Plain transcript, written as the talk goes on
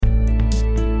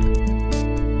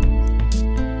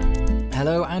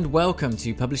Hello and welcome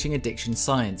to Publishing Addiction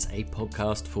Science, a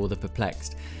podcast for the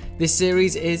perplexed. This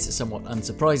series is, somewhat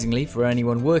unsurprisingly, for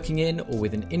anyone working in or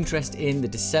with an interest in the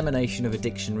dissemination of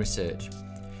addiction research.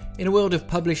 In a world of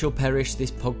publish or perish,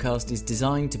 this podcast is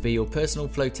designed to be your personal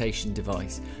flotation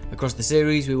device. Across the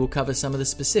series, we will cover some of the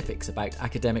specifics about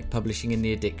academic publishing in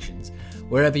the addictions.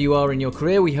 Wherever you are in your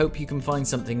career, we hope you can find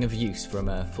something of use, from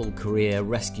a full career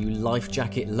rescue life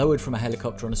jacket lowered from a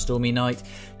helicopter on a stormy night,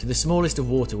 to the smallest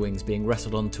of water wings being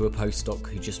wrestled onto a postdoc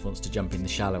who just wants to jump in the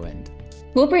shallow end.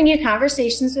 We'll bring you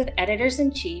conversations with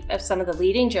editors-in-chief of some of the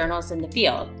leading journals in the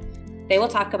field. They will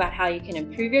talk about how you can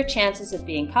improve your chances of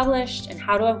being published and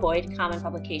how to avoid common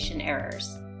publication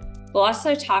errors. We'll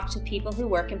also talk to people who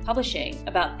work in publishing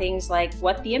about things like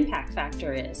what the impact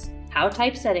factor is, how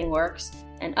typesetting works,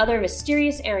 and other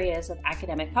mysterious areas of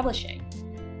academic publishing.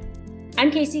 I'm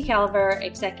Casey Calver,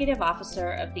 Executive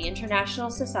Officer of the International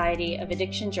Society of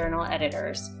Addiction Journal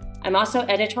Editors. I'm also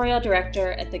Editorial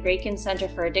Director at the Grayken Center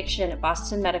for Addiction at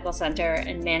Boston Medical Center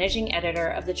and Managing Editor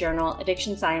of the journal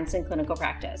Addiction Science and Clinical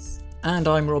Practice. And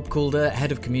I'm Rob Calder,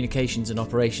 Head of Communications and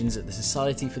Operations at the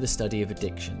Society for the Study of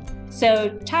Addiction. So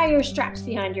tie your straps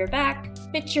behind your back,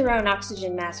 fit your own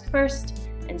oxygen mask first,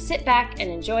 and sit back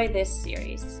and enjoy this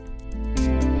series.